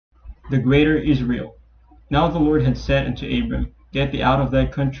the greater Israel. Now the Lord had said unto Abram, Get thee out of thy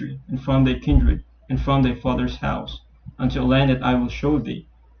country, and from thy kindred, and from thy father's house, unto a land that I will show thee,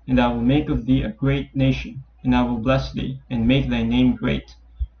 and I will make of thee a great nation, and I will bless thee, and make thy name great.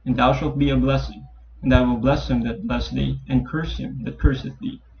 And thou shalt be a blessing, and I will bless him that bless thee, and curse him that curseth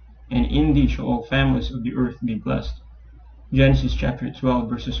thee. And in thee shall all families of the earth be blessed. Genesis chapter 12,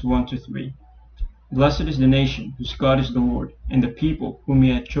 verses 1 to 3. Blessed is the nation whose God is the Lord, and the people whom he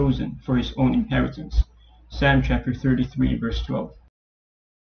hath chosen for his own inheritance. Psalm chapter 33, verse 12.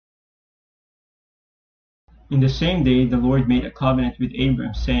 In the same day the Lord made a covenant with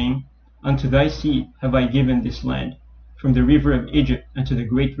Abram, saying, Unto thy seed have I given this land, from the river of Egypt unto the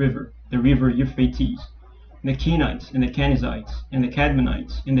great river, the river Euphrates, the Kenites, and the Kenizzites, and the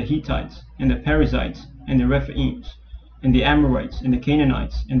Kadmonites, and the Hittites, and the Perizzites, and the Rephaims, and the Amorites, and the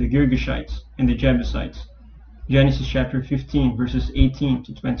Canaanites, and the Girgashites, and the Jebusites. Genesis chapter 15, verses 18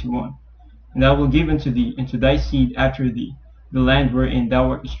 to 21. And I will give unto thee and to thy seed after thee the land wherein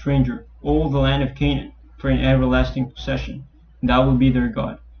thou art a stranger, all the land of Canaan, for an everlasting possession, and I will be their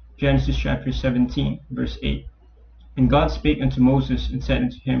God. Genesis chapter 17, verse 8. And God spake unto Moses, and said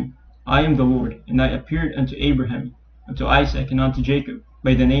unto him, I am the Lord, and I appeared unto Abraham, unto Isaac, and unto Jacob,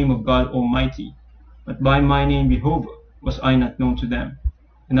 by the name of God Almighty. But by my name Jehovah was I not known to them.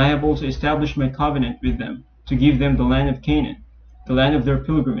 And I have also established my covenant with them, to give them the land of Canaan, the land of their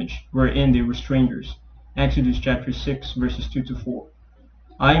pilgrimage, wherein they were strangers. Exodus chapter 6, verses 2 to 4.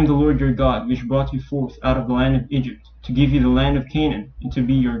 I am the Lord your God, which brought you forth out of the land of Egypt, to give you the land of Canaan, and to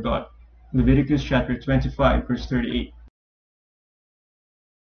be your God. Leviticus chapter 25, verse 38.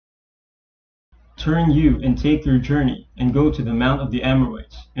 Turn you, and take your journey, and go to the mount of the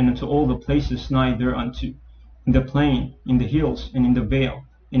Amorites, and unto all the places nigh thereunto, in the plain, in the hills, and in the vale,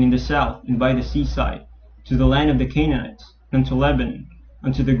 and in the south, and by the seaside, to the land of the Canaanites, unto Lebanon,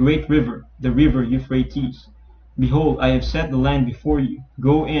 unto the great river, the river Euphrates. Behold, I have set the land before you.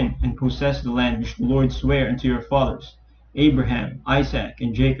 Go in, and possess the land which the Lord sware unto your fathers, Abraham, Isaac,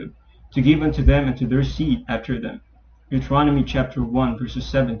 and Jacob, to give unto them and to their seed after them. Deuteronomy chapter 1, verses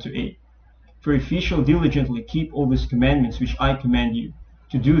 7 to 8. For if ye shall diligently keep all these commandments which I command you,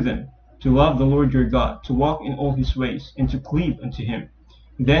 to do them, to love the Lord your God, to walk in all his ways, and to cleave unto him,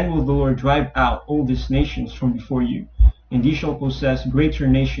 then will the Lord drive out all these nations from before you, and ye shall possess greater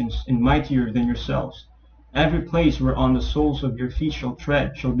nations and mightier than yourselves. Every place whereon the soles of your feet shall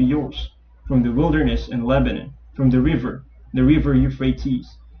tread shall be yours, from the wilderness and Lebanon, from the river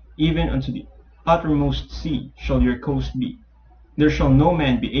Euphrates, even unto the uttermost sea shall your coast be. There shall no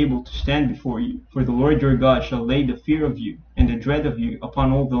man be able to stand before you, for the Lord your God shall lay the fear of you and the dread of you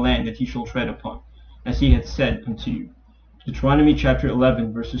upon all the land that he shall tread upon, as he hath said unto you. Deuteronomy chapter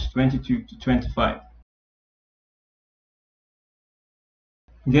 11, verses 22 to 25.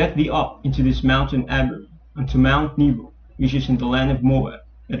 Get thee up into this mountain Abram, unto Mount Nebo, which is in the land of Moab,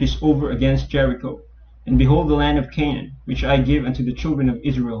 that is over against Jericho, and behold the land of Canaan, which I give unto the children of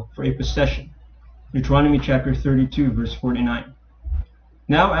Israel for a possession. Deuteronomy chapter 32, verse 49.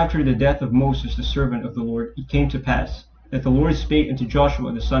 Now after the death of Moses the servant of the Lord, it came to pass, that the Lord spake unto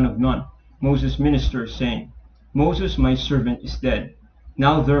Joshua the son of Nun, Moses' minister, saying, Moses my servant is dead.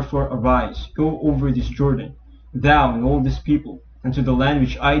 Now therefore arise, go over this Jordan, thou and all this people, unto the land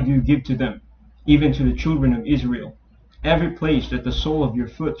which I do give to them, even to the children of Israel. Every place that the sole of your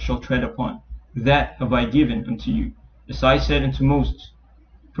foot shall tread upon, that have I given unto you, as I said unto Moses.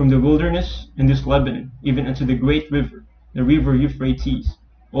 From the wilderness and this Lebanon, even unto the great river, the river Euphrates,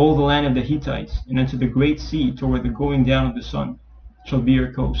 all the land of the Hittites, and unto the great sea toward the going down of the sun, shall be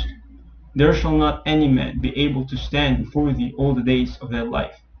your coast. There shall not any man be able to stand before thee all the days of thy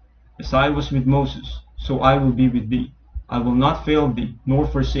life. As I was with Moses, so I will be with thee. I will not fail thee, nor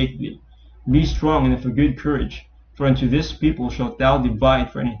forsake thee. Be strong and of a good courage, for unto this people shalt thou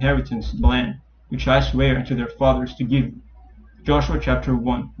divide for an inheritance the land, which I swear unto their fathers to give them. Joshua chapter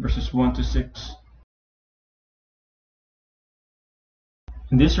 1, verses 1 to 6.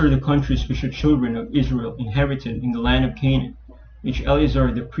 And these are the countries which the children of Israel inherited in the land of Canaan, which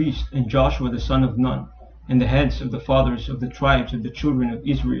Eleazar the priest and Joshua the son of Nun, and the heads of the fathers of the tribes of the children of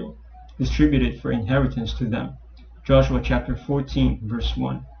Israel, distributed for inheritance to them. Joshua chapter 14, verse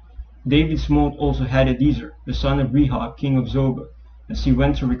 1. David smote also Hadadezer, the son of Rehob, king of Zobah, as he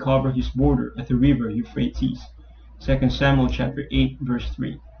went to recover his border at the river Euphrates. 2 Samuel chapter 8, verse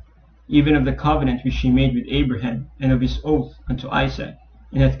 3. Even of the covenant which he made with Abraham, and of his oath unto Isaac,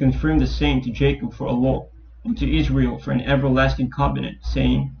 and hath confirmed the same to Jacob for a law, and to Israel for an everlasting covenant,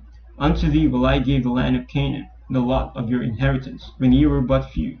 saying, Unto thee will I give the land of Canaan, the lot of your inheritance, when ye were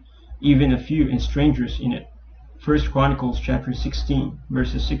but few, even a few and strangers in it. 1 Chronicles chapter 16,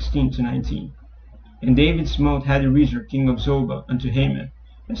 verses 16 to 19. And David smote Hadarezer king of Zobah unto Hamath,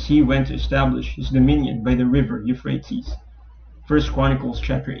 as he went to establish his dominion by the river Euphrates. 1 Chronicles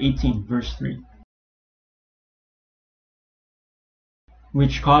chapter 18, verse 3.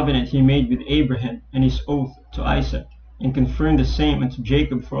 Which covenant he made with Abraham, and his oath to Isaac, and confirmed the same unto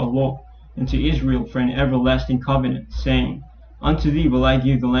Jacob for a law, and to Israel for an everlasting covenant, saying, Unto thee will I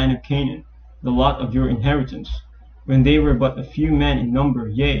give the land of Canaan, the lot of your inheritance, when they were but a few men in number,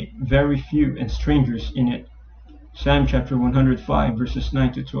 yea, very few, and strangers in it. Psalm chapter 105, verses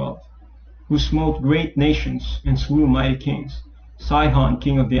 9 to 12. Who smote great nations, and slew mighty kings, Sihon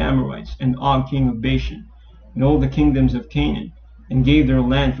king of the Amorites, and Og king of Bashan, and all the kingdoms of Canaan, and gave their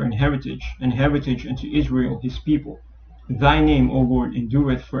land for an heritage unto Israel his people. Thy name, O Lord,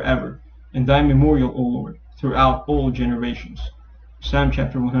 endureth forever, and thy memorial, O Lord, throughout all generations. Psalm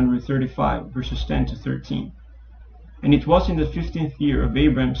chapter 135, verses 10 to 13. And it was in the 15th year of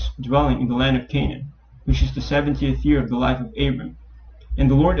Abram's dwelling in the land of Canaan, which is the 70th year of the life of Abram.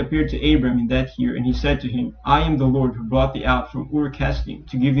 And the Lord appeared to Abram in that year, and he said to him, I am the Lord who brought thee out from Ur-Kasdim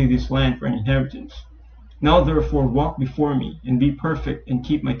to give thee this land for an inheritance. Now therefore walk before me, and be perfect, and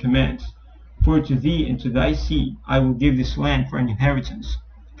keep my commands. For to thee and to thy seed I will give this land for an inheritance,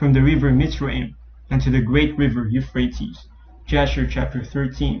 from the river Mizraim unto the great river Euphrates. Joshua chapter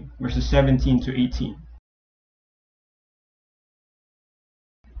 13, verses 17 to 18.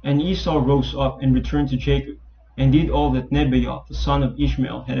 And Esau rose up and returned to Jacob, and did all that Nebaioth the son of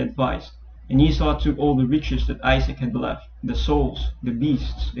Ishmael had advised. And Esau took all the riches that Isaac had left, the souls, the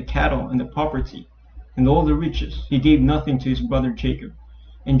beasts, the cattle, and the property, and all the riches. He gave nothing to his brother Jacob.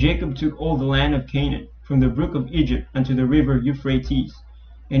 And Jacob took all the land of Canaan, from the brook of Egypt unto the river Euphrates,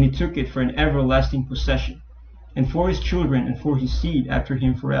 and he took it for an everlasting possession, and for his children and for his seed after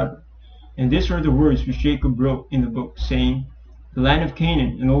him forever. And these are the words which Jacob wrote in the book, saying, The land of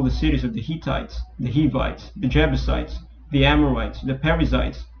Canaan, and all the cities of the Hittites, the Hivites, the Jebusites, the Amorites, the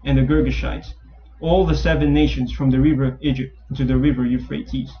Perizzites, and the Girgashites, all the 7 nations from the river of Egypt unto the river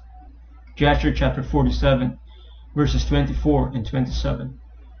Euphrates. Joshua chapter 47, verses 24 and 27.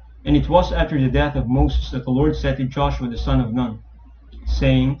 And it was after the death of Moses that the Lord said to Joshua the son of Nun,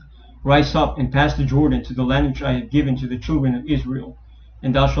 saying, Rise up and pass the Jordan to the land which I have given to the children of Israel,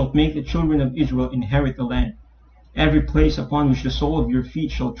 and thou shalt make the children of Israel inherit the land. Every place upon which the sole of your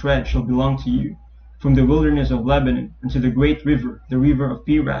feet shall tread shall belong to you. From the wilderness of Lebanon unto the great river, the river of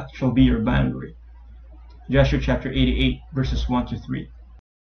Perath, shall be your boundary. Joshua chapter 88, verses 1 to 3.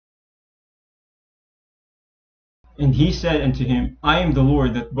 And he said unto him, I am the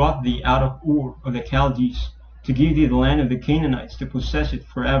Lord that brought thee out of Ur of the Chaldees, to give thee the land of the Canaanites, to possess it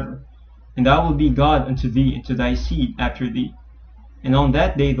forever. And I will be God unto thee and to thy seed after thee. And on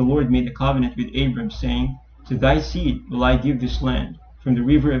that day the Lord made a covenant with Abram, saying, To thy seed will I give this land, from the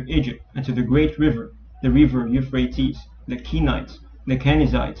river of Egypt unto the great river, the river Euphrates, the Kenites, the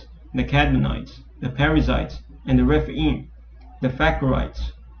Kenizzites, the Kadmonites, the Perizzites, and the Rephaims, the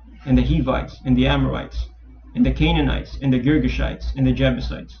Phacharites, and the Hivites, and the Amorites, and the Canaanites, and the Girgashites, and the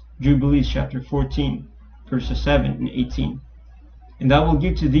Jebusites. Jubilees chapter 14, verses 7 and 18. And I will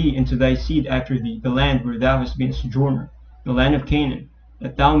give to thee and to thy seed after thee the land where thou hast been a sojourner, the land of Canaan,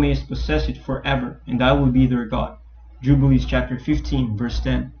 that thou mayest possess it forever, and I will be their God. Jubilees chapter 15, verse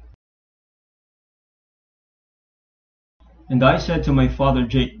 10. And I said to my father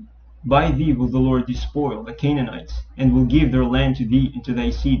Jacob, By thee will the Lord despoil the Canaanites, and will give their land to thee and to thy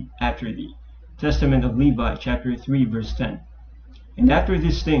seed after thee. Testament of Levi chapter 3, verse 10. And after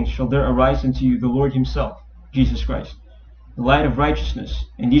these things shall there arise unto you the Lord himself, Jesus Christ, the light of righteousness,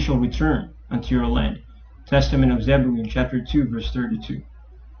 and ye shall return unto your land. Testament of Zebulun chapter 2, verse 32.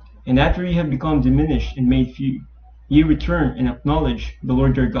 And after ye have become diminished and made few, ye return and acknowledge the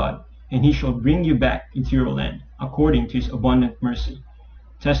Lord your God, and he shall bring you back into your land, according to his abundant mercy.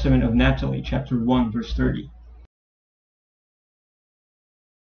 Testament of Naphtali chapter 1, verse 30.